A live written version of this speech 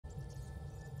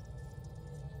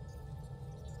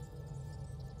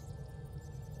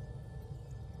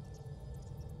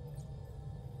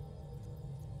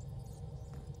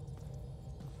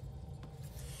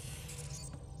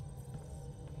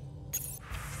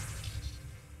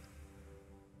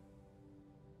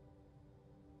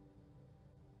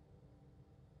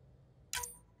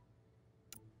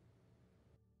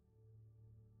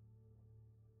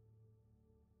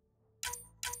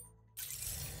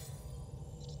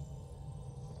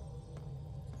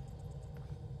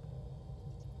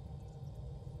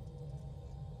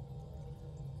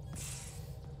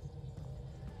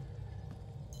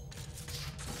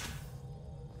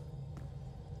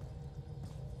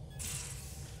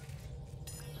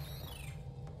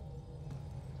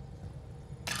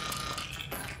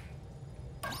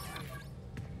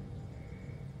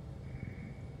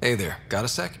Hey there, got a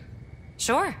sec?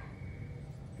 Sure.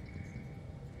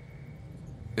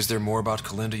 Is there more about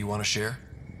Kalinda you want to share?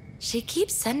 She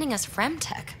keeps sending us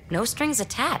Fremtech, no strings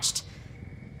attached.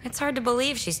 It's hard to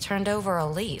believe she's turned over a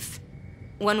leaf.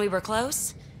 When we were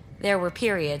close, there were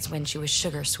periods when she was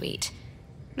sugar sweet.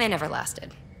 They never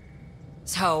lasted.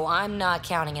 So I'm not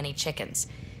counting any chickens.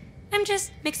 I'm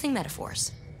just mixing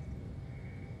metaphors.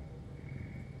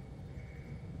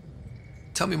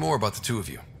 Tell me more about the two of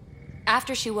you.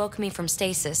 After she woke me from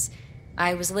stasis,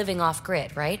 I was living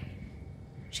off-grid, right?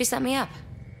 She set me up.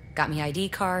 Got me ID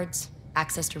cards,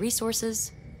 access to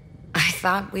resources. I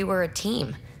thought we were a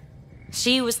team.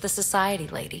 She was the society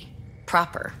lady.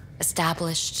 Proper,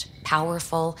 established,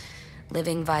 powerful,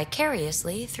 living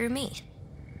vicariously through me.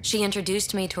 She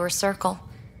introduced me to her circle,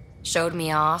 showed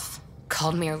me off,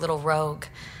 called me her little rogue.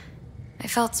 I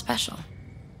felt special.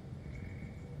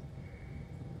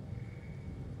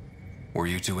 Were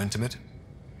you two intimate?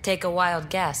 Take a wild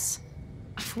guess.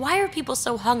 Why are people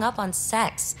so hung up on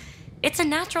sex? It's a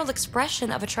natural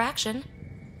expression of attraction.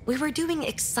 We were doing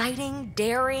exciting,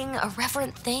 daring,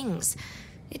 irreverent things.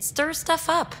 It stirs stuff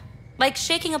up. Like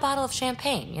shaking a bottle of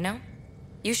champagne, you know?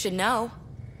 You should know.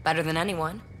 Better than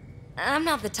anyone. I'm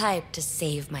not the type to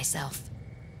save myself.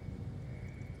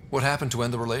 What happened to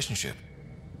end the relationship?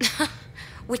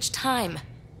 Which time?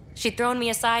 She'd thrown me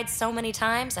aside so many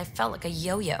times, I felt like a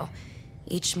yo-yo,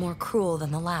 each more cruel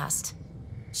than the last.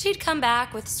 She'd come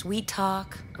back with sweet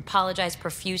talk, apologize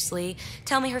profusely,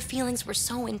 tell me her feelings were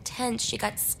so intense she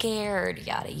got scared,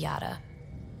 yada yada.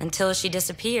 Until she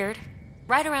disappeared,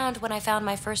 right around when I found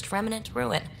my first remnant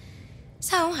ruin.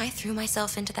 So I threw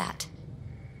myself into that.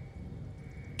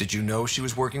 Did you know she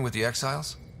was working with the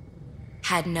Exiles?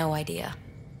 Had no idea.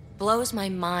 Blows my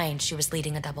mind she was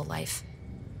leading a double life.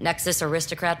 Nexus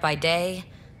aristocrat by day,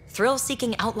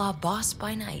 thrill-seeking outlaw boss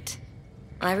by night.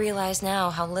 I realize now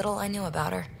how little I knew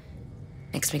about her.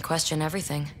 Makes me question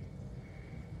everything.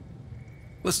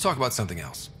 Let's talk about something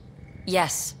else.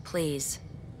 Yes, please.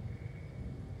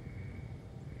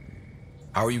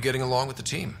 How are you getting along with the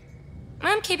team?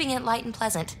 I'm keeping it light and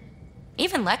pleasant.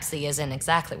 Even Lexi isn't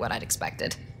exactly what I'd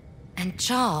expected. And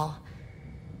Jal,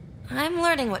 I'm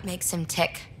learning what makes him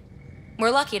tick. We're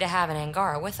lucky to have an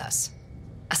Angara with us.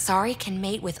 Asari can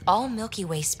mate with all Milky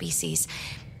Way species.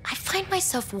 I find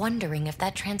myself wondering if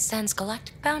that transcends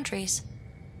galactic boundaries.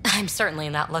 I'm certainly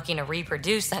not looking to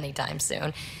reproduce anytime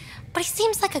soon, but he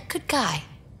seems like a good guy.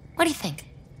 What do you think?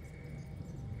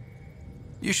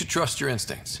 You should trust your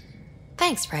instincts.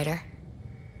 Thanks, Ryder.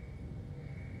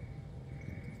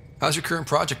 How's your current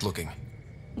project looking?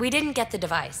 We didn't get the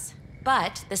device,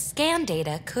 but the scan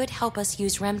data could help us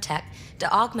use Remtech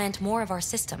to augment more of our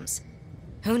systems.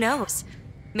 Who knows?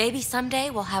 Maybe someday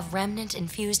we'll have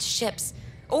remnant-infused ships,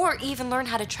 or even learn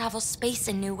how to travel space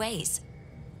in new ways.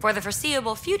 For the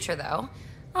foreseeable future, though,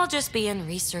 I'll just be in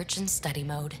research and study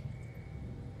mode.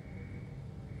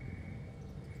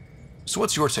 So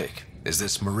what's your take? Is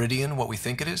this Meridian what we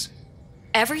think it is?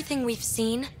 Everything we've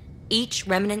seen, each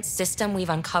remnant system we've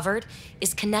uncovered,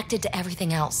 is connected to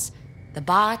everything else. The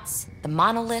bots, the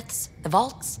monoliths, the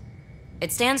vaults.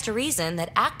 It stands to reason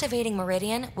that activating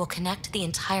Meridian will connect the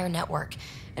entire network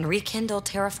and rekindle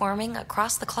terraforming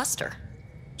across the cluster.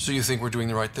 So you think we're doing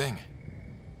the right thing?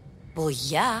 Well,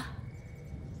 yeah.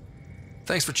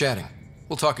 Thanks for chatting.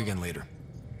 We'll talk again later.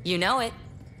 You know it.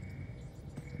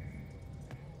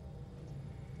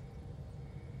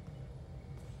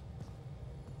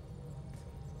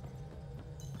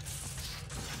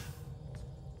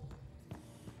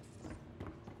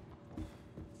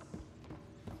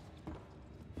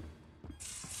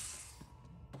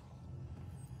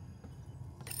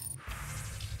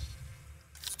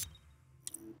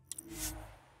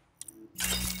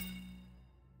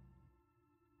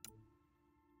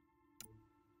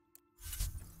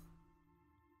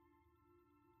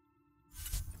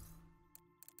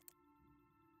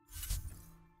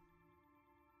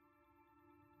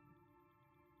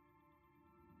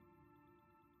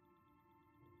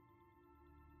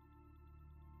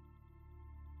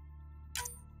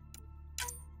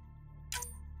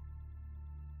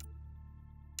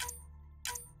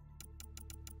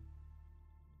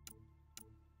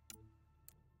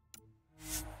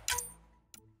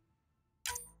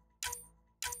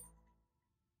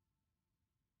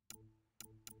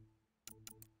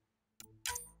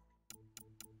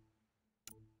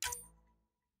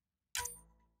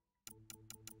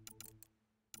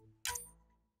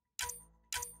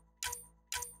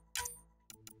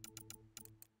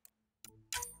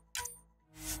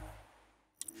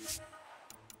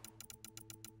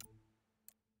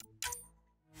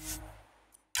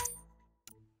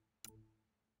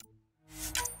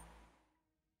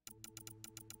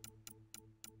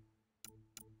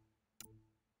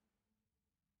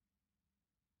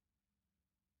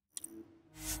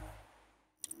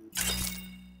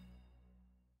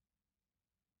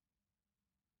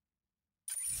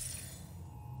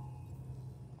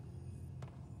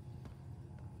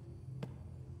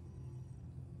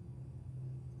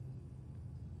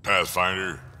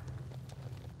 Pathfinder?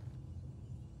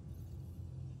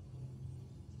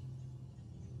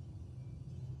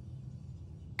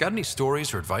 Got any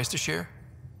stories or advice to share?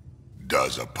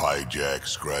 Does a pyjak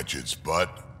scratch its butt?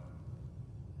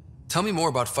 Tell me more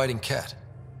about fighting Cat.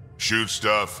 Shoot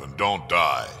stuff and don't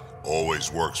die. Always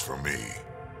works for me.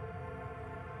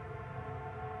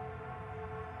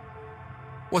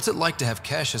 What's it like to have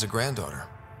Cash as a granddaughter?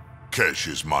 Kesh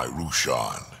is my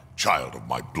Rushan, child of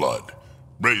my blood.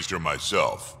 Raised her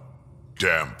myself.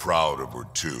 Damn proud of her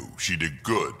too. She did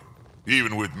good,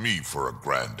 even with me for a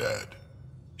granddad.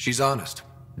 She's honest.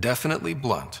 Definitely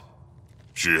blunt.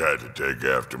 She had to take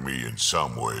after me in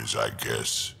some ways, I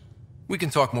guess. We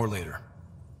can talk more later.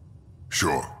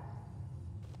 Sure.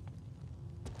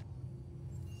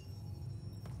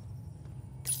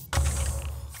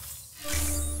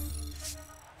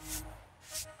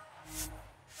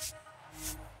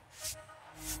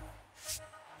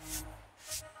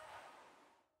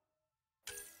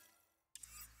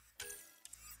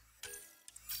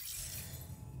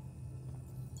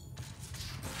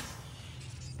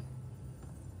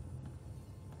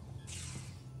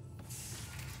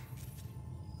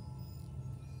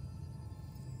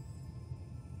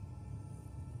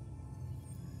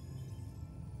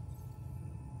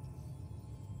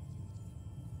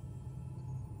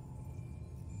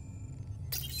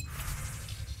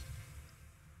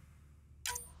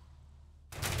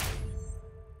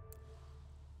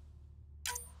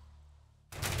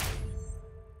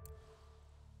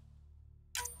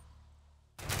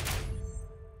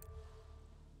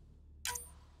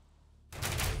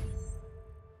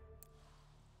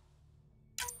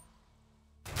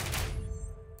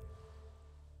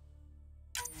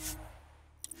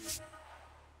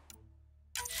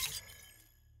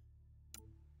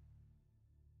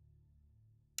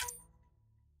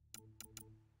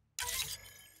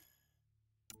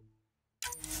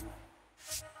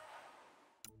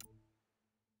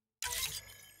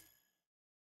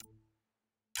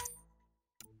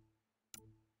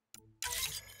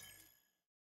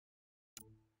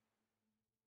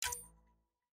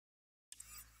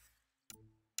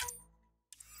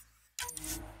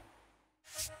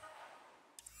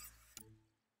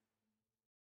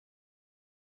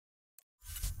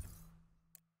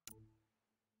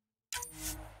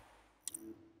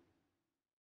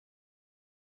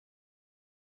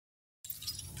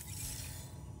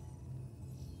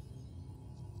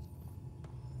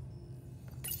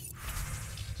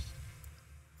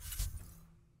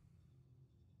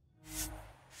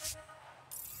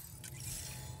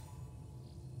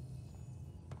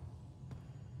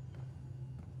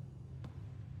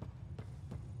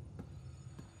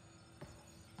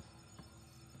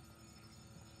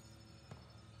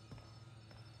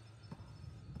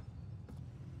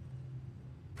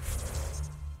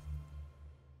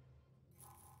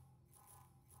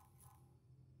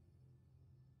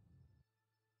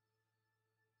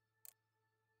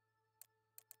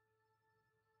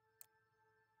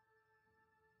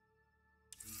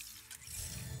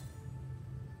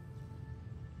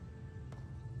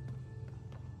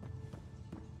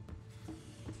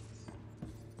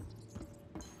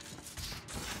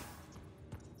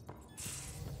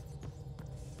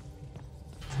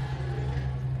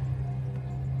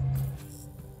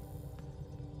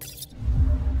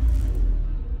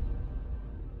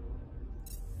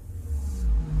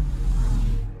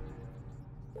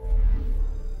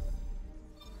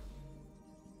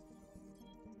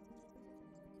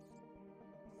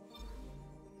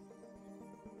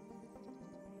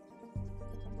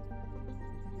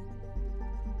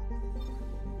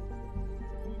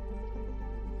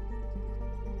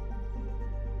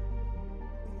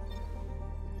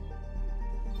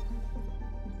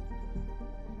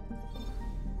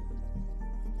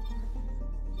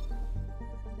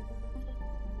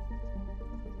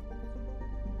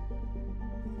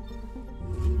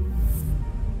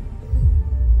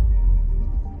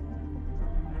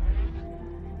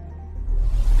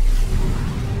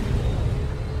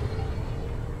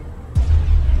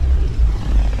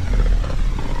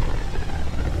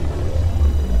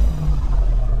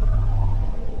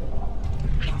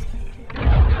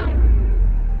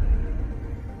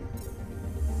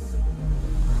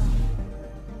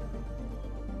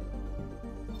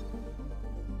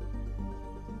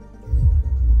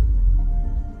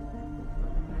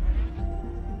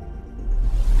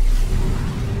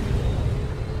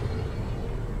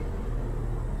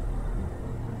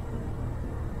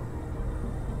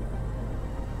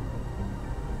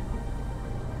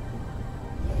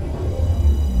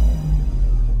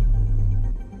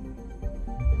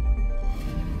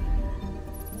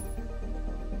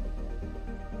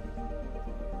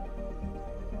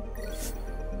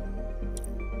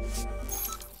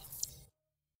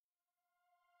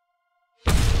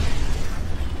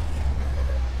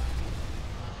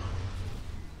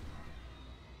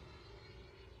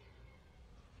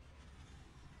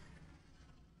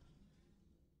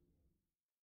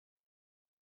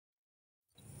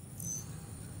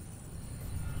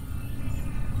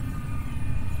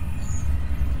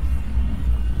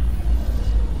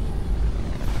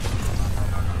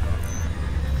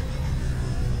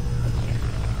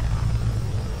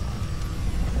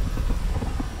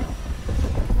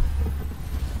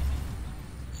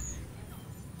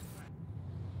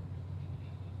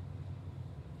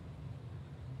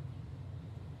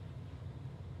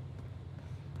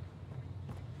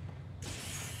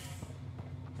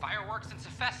 works in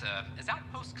Cephessa as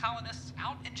outpost colonists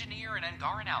out-engineer an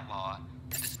Angaran outlaw.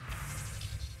 This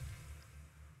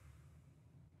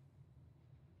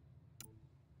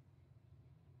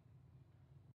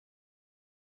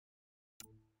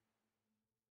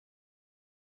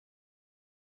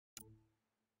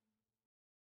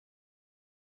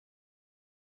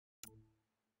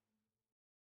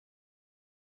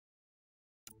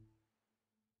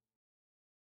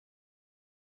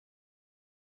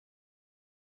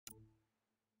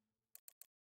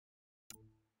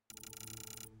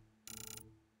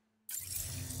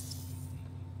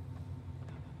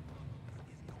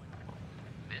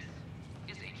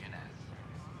is HNS.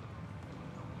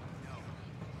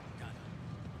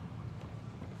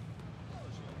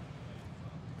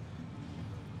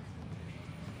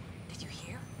 Did you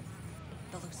hear?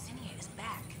 The Lucinia is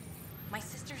back. My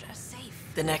sisters are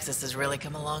safe. The Nexus has really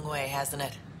come a long way, hasn't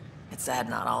it? It's sad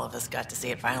not all of us got to see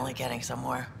it finally getting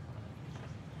somewhere.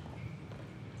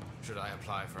 Should I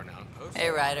apply for an outpost? Hey,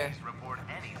 Ryder. Report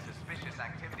any suspicious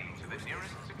activity to the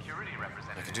nearest security I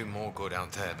representative. can do more good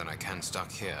out there than I can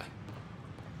stuck here.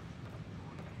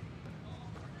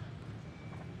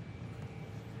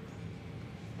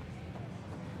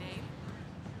 Name?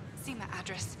 Seen the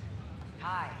address.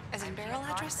 Hi. As in I'm barrel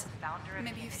Jen address? Larson, founder of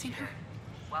Maybe the you've seen her.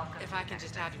 initiative. Welcome If to I can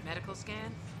just Nexus. have your medical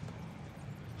scan?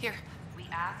 Here. We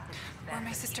ask that you spend Or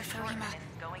my a sister few short Farima. minutes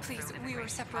going Please, through we were immigration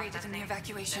separated in the processing,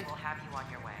 evacuation. Then we'll have you on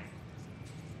your way.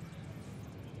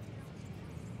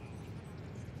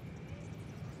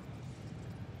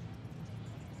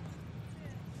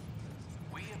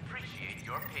 We appreciate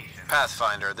your patience.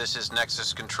 Pathfinder, this is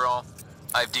Nexus Control.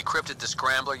 I've decrypted the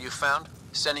scrambler you found.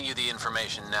 Sending you the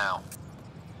information now.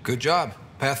 Good job.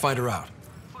 Pathfinder out.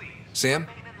 Sam?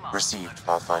 Received,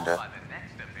 Pathfinder.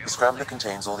 The scrambler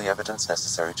contains all the evidence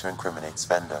necessary to incriminate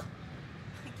Spender.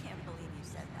 I can't believe you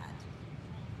said that.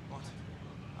 What?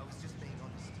 I was just being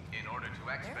honest. In order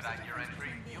to expedite your entry,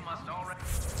 you must already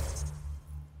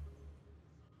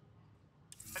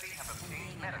have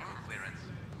obtained medical clearance.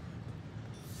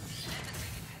 An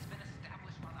embassy has been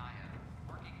established on Aya,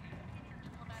 working with future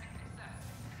diplomatic success.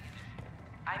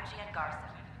 I'm Jan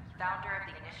Garson, founder of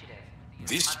the initiative.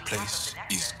 This On behalf place of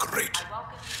the is Nexus, great. I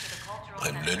welcome you to the cultural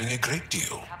I'm center. learning a great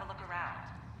deal. Have a look around.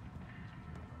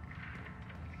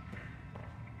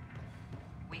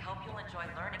 We hope you'll enjoy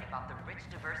learning about the rich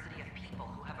diversity of people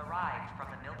who have arrived from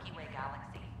the Milky Way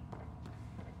galaxy.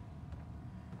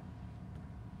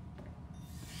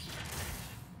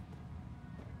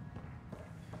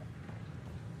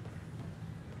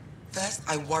 First,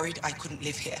 I worried I couldn't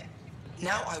live here.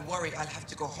 Now I worry I'll have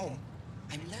to go home.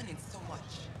 I'm learning so much.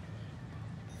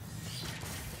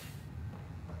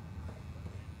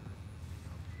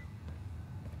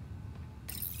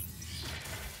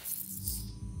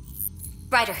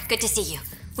 Ryder, good to see you.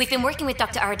 We've been working with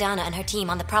Dr. Aradana and her team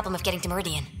on the problem of getting to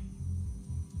Meridian.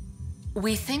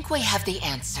 We think we have the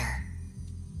answer.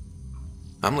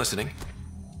 I'm listening.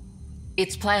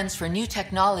 It's plans for new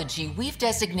technology we've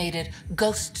designated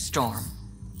Ghost Storm.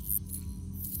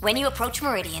 When you approach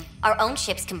Meridian, our own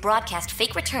ships can broadcast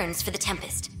fake returns for the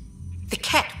Tempest. The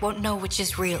Ket won't know which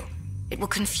is real. It will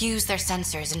confuse their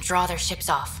sensors and draw their ships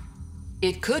off.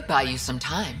 It could buy you some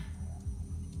time.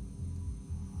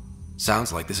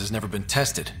 Sounds like this has never been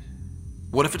tested.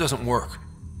 What if it doesn't work?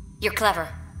 You're clever.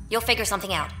 You'll figure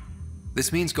something out.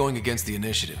 This means going against the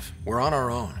initiative. We're on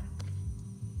our own.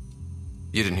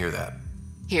 You didn't hear that.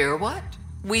 Hear what?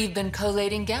 We've been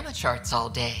collating gamma charts all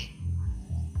day.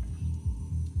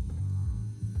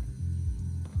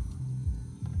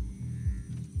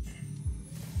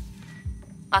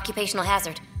 Occupational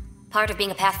hazard. Part of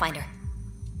being a Pathfinder.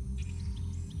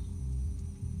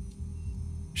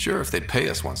 Sure, if they'd pay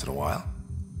us once in a while.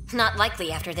 Not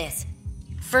likely after this.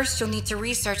 First, you'll need to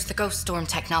research the Ghost Storm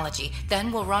technology.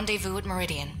 Then we'll rendezvous at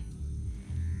Meridian.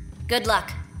 Good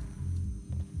luck.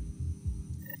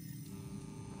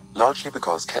 Largely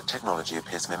because Ket technology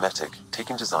appears mimetic,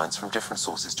 taking designs from different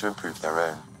sources to improve their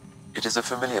own. It is a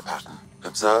familiar pattern.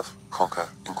 Observe, conquer,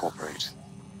 incorporate.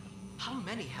 How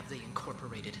many have they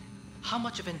incorporated? How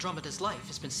much of Andromeda's life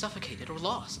has been suffocated or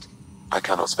lost? I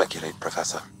cannot speculate,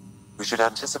 Professor. We should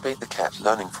anticipate the Ket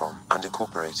learning from and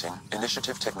incorporating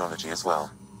initiative technology as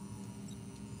well.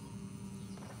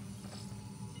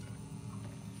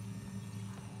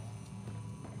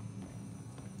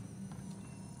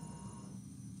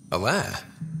 Alah,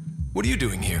 what are you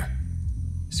doing here?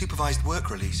 Supervised work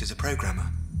release as a programmer.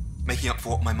 Making up for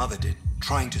what my mother did,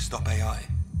 trying to stop AI.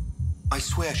 I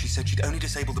swear she said she'd only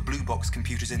disable the blue box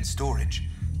computers in storage.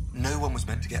 No one was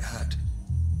meant to get hurt.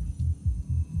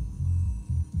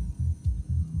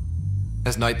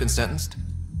 Has Knight been sentenced?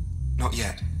 Not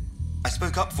yet. I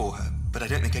spoke up for her, but I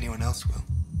don't think anyone else will.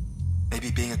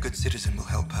 Maybe being a good citizen will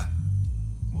help her.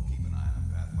 We'll keep an eye on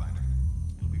him, Pathfinder.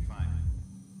 He'll be fine.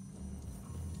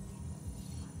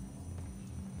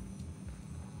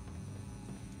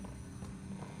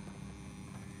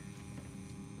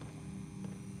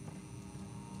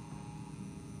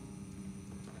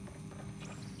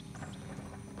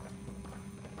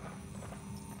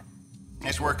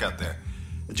 Nice work out there.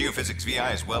 The geophysics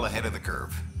VI is well ahead of the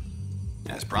curve.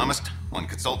 As promised, 1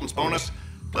 consultant's bonus,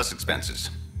 plus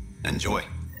expenses. Enjoy.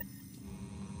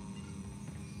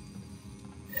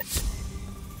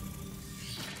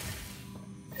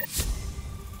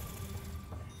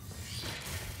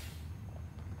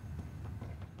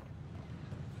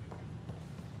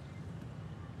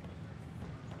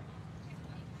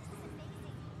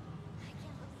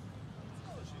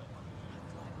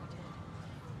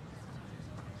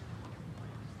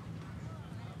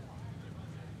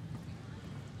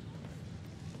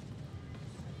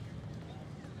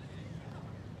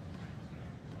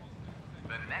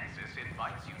 The Nexus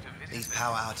invites you to visit These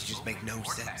power outages make no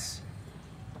sense.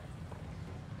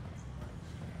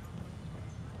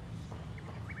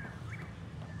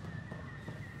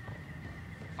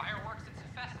 Fireworks at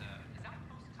Cephessa as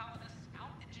outpost colonists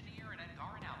out-engineer an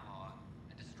Angaran outlaw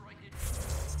and destroy hidden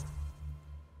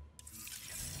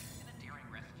in a daring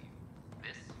rescue.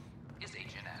 This is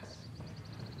HNS.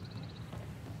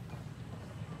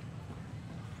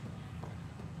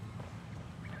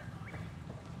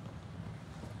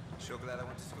 Sure glad I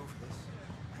went to school for this.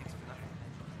 Thanks for nothing.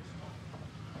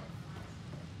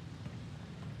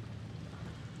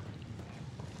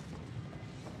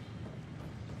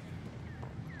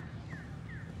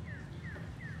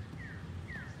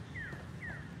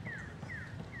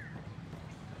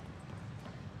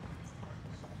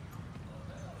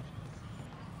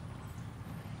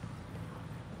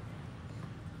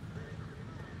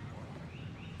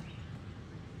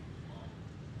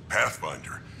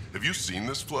 Pathfinder, have you seen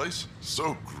this place?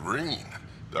 So green.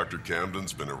 Dr.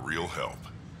 Camden's been a real help.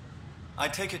 I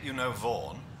take it you know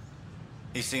Vaughn.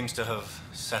 He seems to have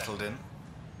settled in.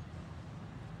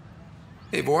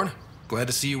 Hey, Vaughn. Glad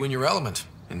to see you in your element,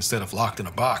 instead of locked in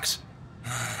a box.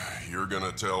 You're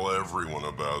gonna tell everyone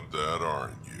about that,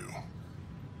 aren't you?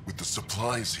 With the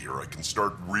supplies here, I can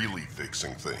start really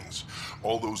fixing things.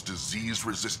 All those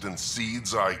disease-resistant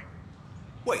seeds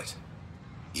Wait.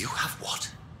 You have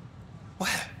what?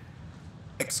 Where?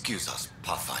 Excuse us,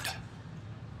 Pathfinder.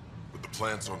 But the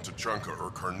plants on Tachanka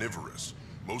are carnivorous.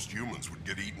 Most humans would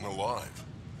get eaten alive.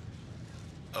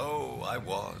 Oh, I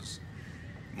was.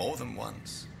 More than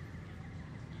once.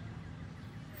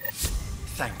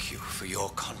 Thank you for your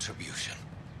contribution.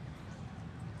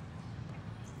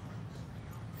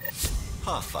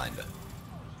 Pathfinder.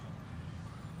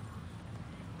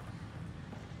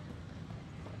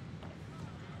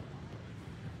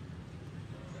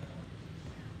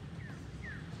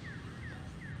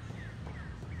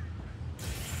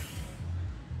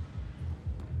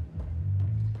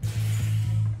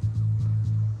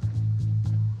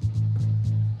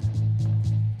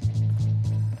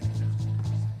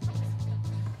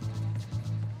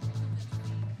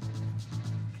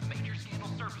 Major scandal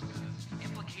surfaces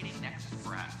implicating Nexus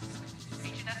brass.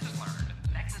 HNS has learned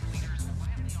Nexus leaders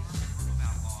quietly armed a group of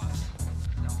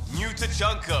outlaws. New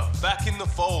Tachanka, back in the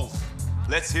fold.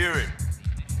 Let's hear it.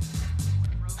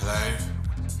 Hello?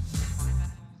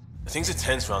 Things are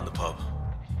tense around the pub.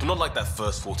 But not like that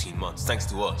first 14 months, thanks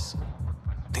to us.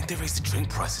 I think they raised the drink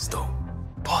prices, though.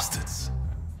 Bastards.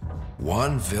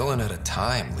 One villain at a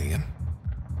time, Liam.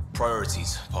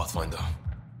 Priorities, Pathfinder.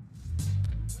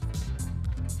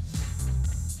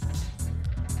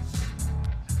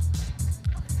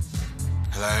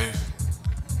 Hello?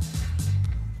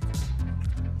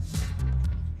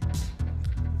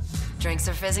 Drinks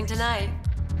are fizzing tonight.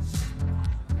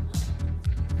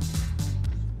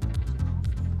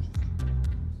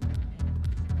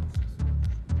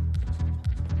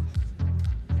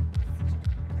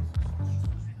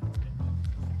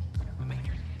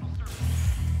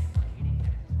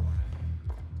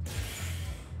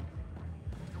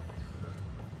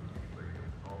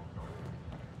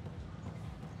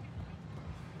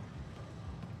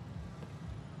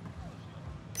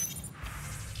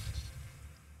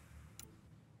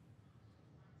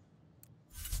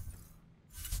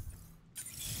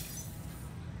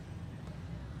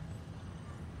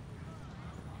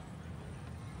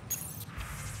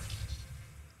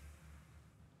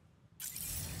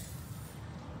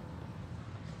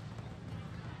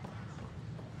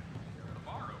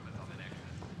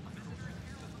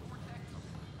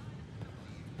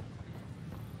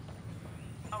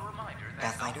 A reminder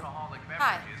that Pathfinder? alcoholic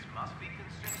Hi. beverages must be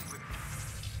consumed quickly.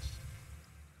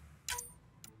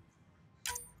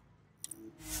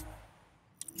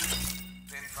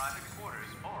 In private quarters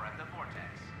or at the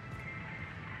vortex.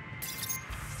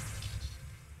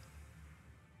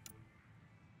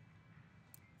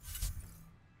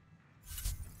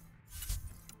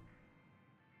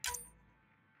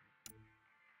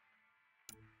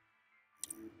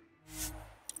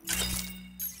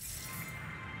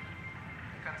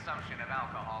 Consumption of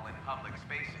alcohol in public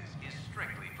spaces is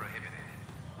strictly prohibited.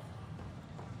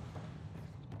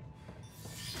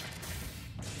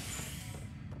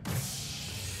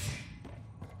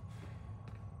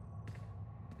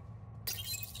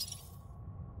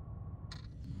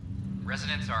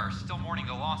 Residents are still mourning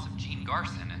the loss of Gene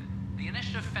Garson. The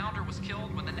Initiative founder was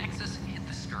killed when the Nexus hit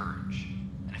the Scourge.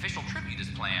 An official tribute is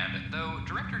planned, though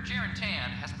Director Jaren Tan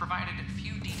has provided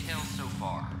few details so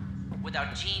far.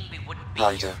 Without Gene, we wouldn't be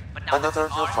Ryder, here. But now another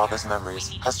that of we your are father's here, memories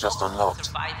we need has to just focus on unlocked.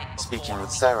 surviving Speaking before with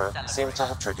we Sarah celebrate. seemed to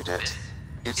have triggered it.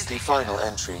 It's the final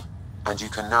entry, and you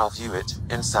can now view it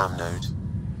in SAM node.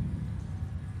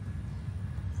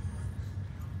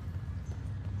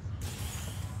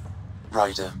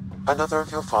 Ryder, another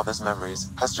of your father's memories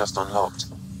has just unlocked.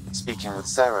 Speaking with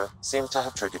Sarah seemed to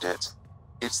have triggered it.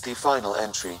 It's the final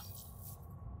entry.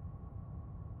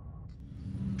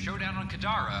 Showdown on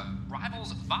Kadara,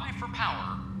 rivals vie for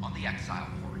power on the Exile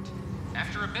Port.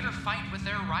 After a bitter fight with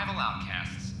their rival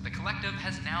outcasts, the Collective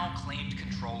has now claimed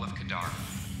control of Kadara.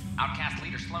 Outcast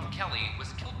leader Sloane Kelly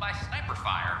was killed by sniper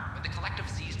fire when the Collective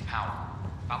seized power.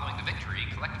 Following the victory,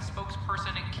 Collective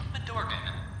spokesperson Kima Dorgan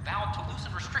vowed to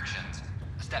loosen restrictions,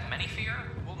 a step many fear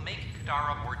will make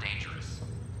Kadara more dangerous.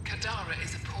 Kadara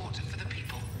is a port for the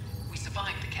people. We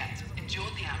survived the Ket,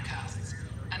 endured the outcasts,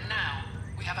 and now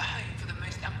we have a home for the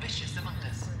most ambitious among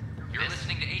us. You're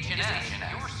listening to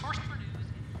HNS, your source for news.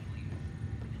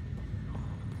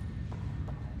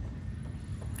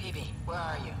 Peebee, where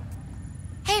are you?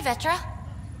 Hey, Vetra.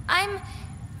 I'm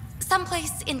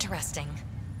someplace interesting.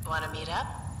 Want to meet up?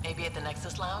 Maybe at the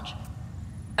Nexus Lounge?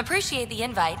 Appreciate the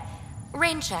invite.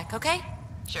 Rain check, okay?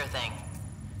 Sure thing.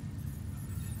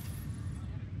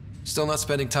 Still not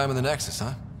spending time in the Nexus,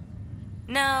 huh?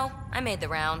 No, I made the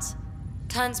rounds.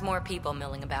 Tons more people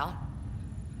milling about.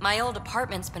 My old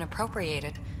apartment's been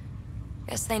appropriated.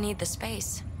 Guess they need the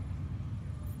space.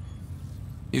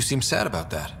 You seem sad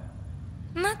about that.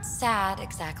 Not sad,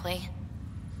 exactly.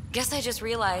 Guess I just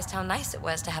realized how nice it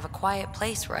was to have a quiet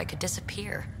place where I could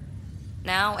disappear.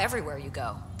 Now, everywhere you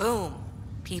go, boom,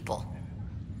 people.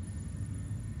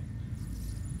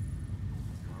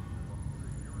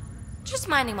 Just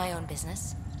minding my own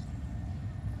business.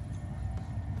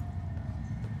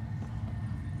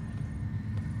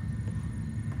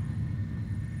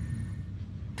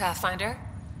 Pathfinder?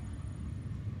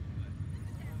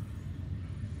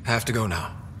 Have to go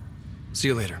now. See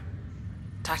you later.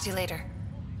 Talk to you later.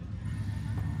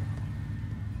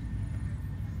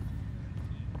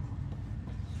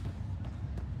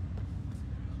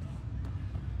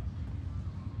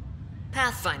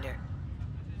 Pathfinder.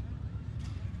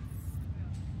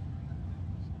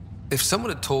 If someone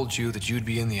had told you that you'd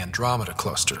be in the Andromeda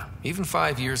cluster, even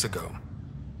 5 years ago...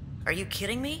 Are you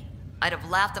kidding me? I'd have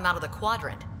laughed them out of the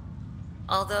quadrant.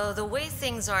 Although the way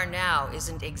things are now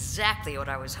isn't exactly what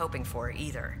I was hoping for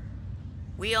either.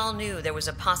 We all knew there was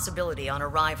a possibility on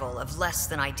arrival of less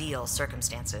than ideal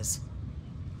circumstances.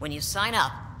 When you sign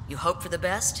up, you hope for the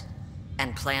best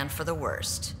and plan for the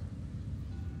worst.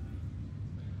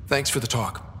 Thanks for the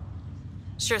talk.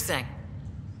 Sure thing.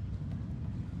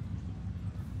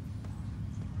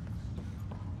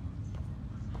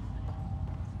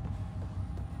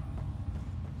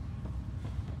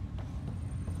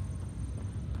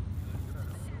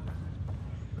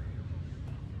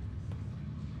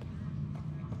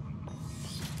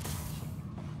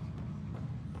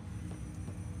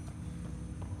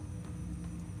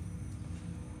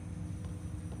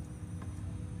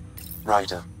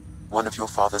 Ryder, one of your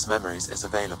father's memories is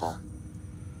available.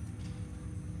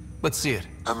 Let's see it.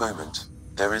 A moment.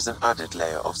 There is an added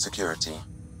layer of security.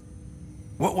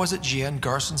 What was it Gene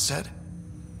Garson said?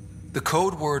 The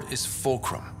code word is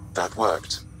Fulcrum. That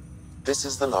worked. This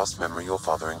is the last memory your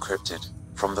father encrypted,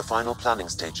 from the final planning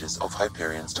stages of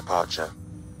Hyperion's departure.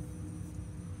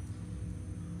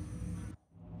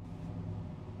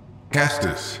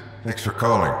 Castus, thanks for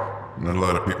calling. Not a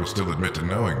lot of people still admit to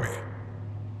knowing me.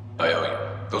 I owe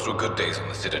you. Those were good days on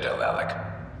the Citadel, Alec.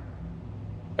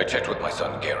 I checked with my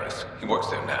son Garrus. He works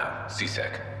there now,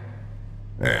 CSEC.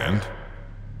 And?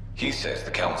 He says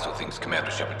the Council thinks Commander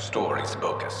Shepard's story is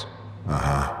bogus.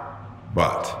 Uh-huh.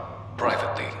 But?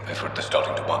 Privately, I've heard they're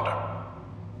starting to wonder.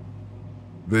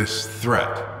 This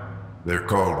threat, They're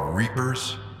called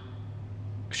Reapers?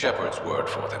 Shepard's word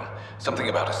for them. Something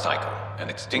about a cycle, an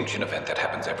extinction event that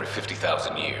happens every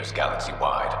 50,000 years,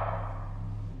 galaxy-wide.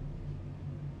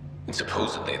 And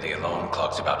supposedly the alarm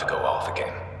clock's about to go off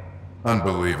again.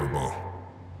 Unbelievable.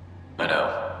 I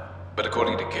know. But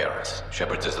according to Garrus,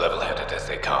 Shepard's as level-headed as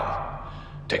they come.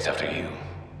 Takes after you.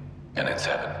 And it's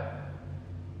heaven.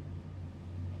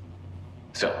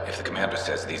 So, if the commander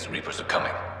says these Reapers are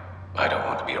coming, I don't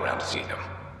want to be around to see them.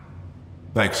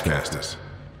 Thanks, Castus.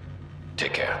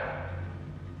 Take care.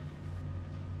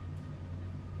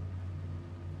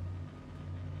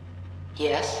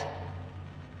 Yes?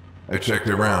 I checked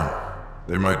around.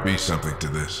 There might be something to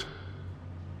this.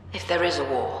 If there is a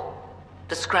war,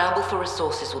 the scramble for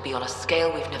resources will be on a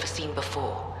scale we've never seen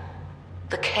before.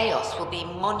 The chaos will be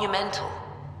monumental.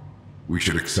 We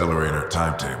should accelerate our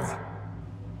timetable.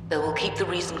 They will keep the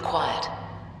reason quiet.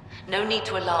 No need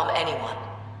to alarm anyone.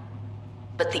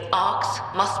 But the arcs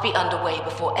must be underway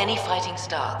before any fighting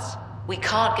starts. We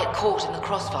can't get caught in the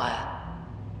crossfire.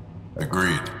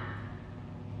 Agreed.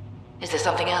 Is there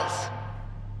something else?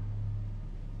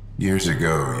 Years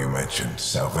ago, you mentioned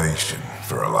salvation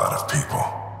for a lot of people.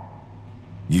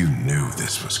 You knew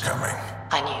this was coming.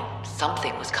 I knew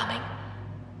something was coming.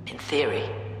 In theory.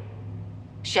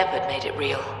 Shepard made it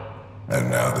real. And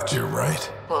now that you're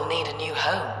right, We'll need a new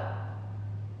home.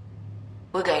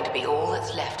 We're going to be all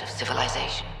that's left of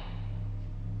civilization.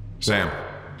 Sam,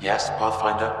 Yes,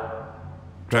 Pathfinder?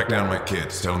 track down my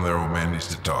kids. Tell them their old man needs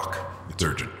to talk. It's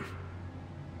urgent.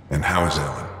 And how is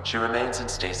Ellen? She remains in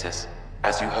stasis.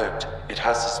 As you hoped, it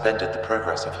has suspended the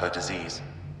progress of her disease.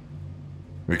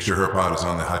 Make sure her pod is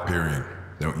on the Hyperion.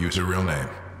 Don't use her real name.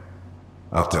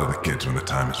 I'll tell the kids when the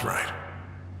time is right.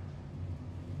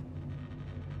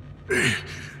 Hey,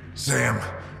 Sam.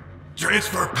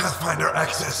 Transfer Pathfinder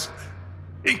access.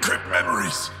 Encrypt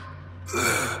memories.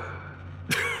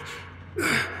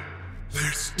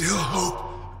 There's still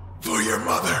hope for your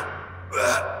mother.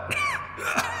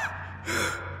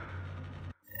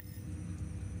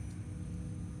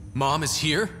 Mom is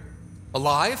here?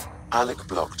 Alive? Alec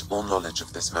blocked all knowledge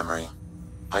of this memory.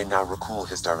 I now recall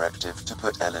his directive to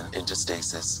put Ellen into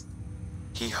stasis.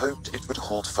 He hoped it would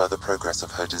halt further progress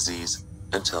of her disease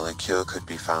until a cure could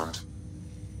be found.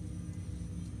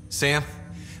 Sam,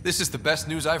 this is the best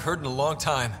news I've heard in a long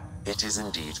time. It is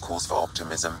indeed cause for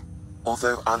optimism,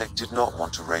 although Alec did not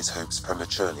want to raise hopes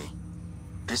prematurely.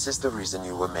 This is the reason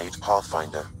you were made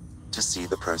Pathfinder, to see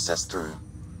the process through.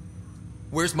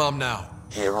 Where's Mom now?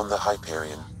 Here on the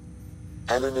Hyperion.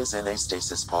 Ellen is in a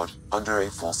stasis pod under a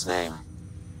false name.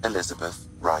 Elizabeth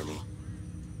Riley.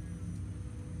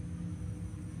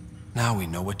 Now we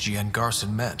know what G.N.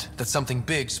 Garson meant, that something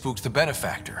big spooked the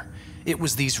Benefactor. It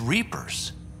was these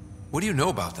Reapers. What do you know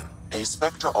about them? A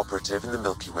Spectre operative in the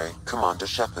Milky Way, Commander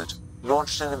Shepard,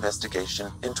 launched an investigation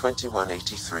in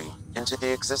 2183 into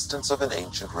the existence of an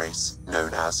ancient race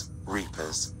known as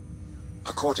Reapers.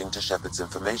 According to Shepard's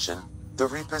information, the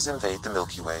Reapers invade the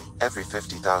Milky Way every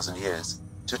 50,000 years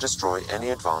to destroy any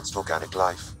advanced organic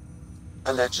life.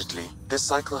 Allegedly, this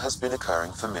cycle has been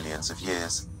occurring for millions of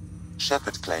years.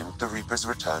 Shepard claimed the Reapers'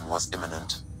 return was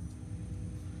imminent.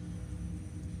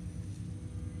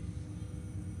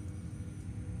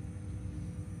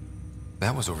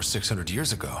 That was over 600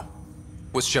 years ago.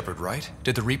 Was Shepard right?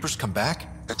 Did the Reapers come back?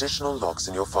 Additional logs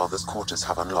in your father's quarters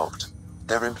have unlocked.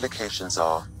 Their implications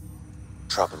are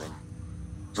troubling.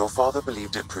 Your father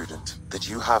believed it prudent that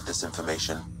you have this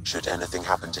information should anything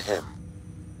happen to him.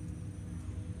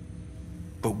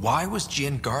 But why was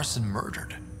G.N. Garson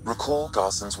murdered? Recall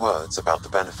Garson's words about the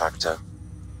Benefactor.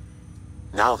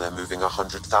 Now they're moving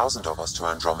 100,000 of us to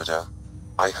Andromeda.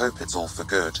 I hope it's all for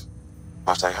good,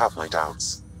 but I have my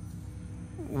doubts.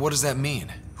 What does that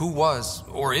mean? Who was,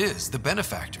 or is, the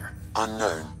Benefactor?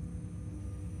 Unknown.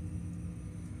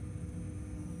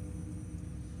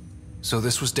 So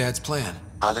this was Dad's plan?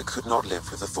 Alec could not live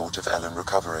with the thought of Ellen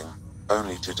recovering,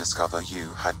 only to discover you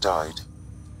had died.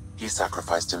 He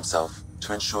sacrificed himself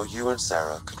to ensure you and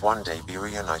Sarah could one day be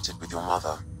reunited with your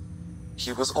mother.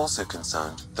 He was also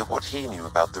concerned that what he knew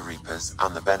about the Reapers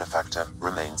and the Benefactor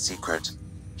remained secret.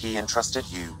 He entrusted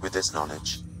you with this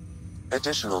knowledge.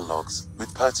 Additional logs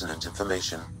with pertinent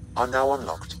information are now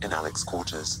unlocked in Alec's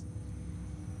quarters.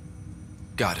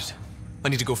 Got it. I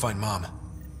need to go find Mom.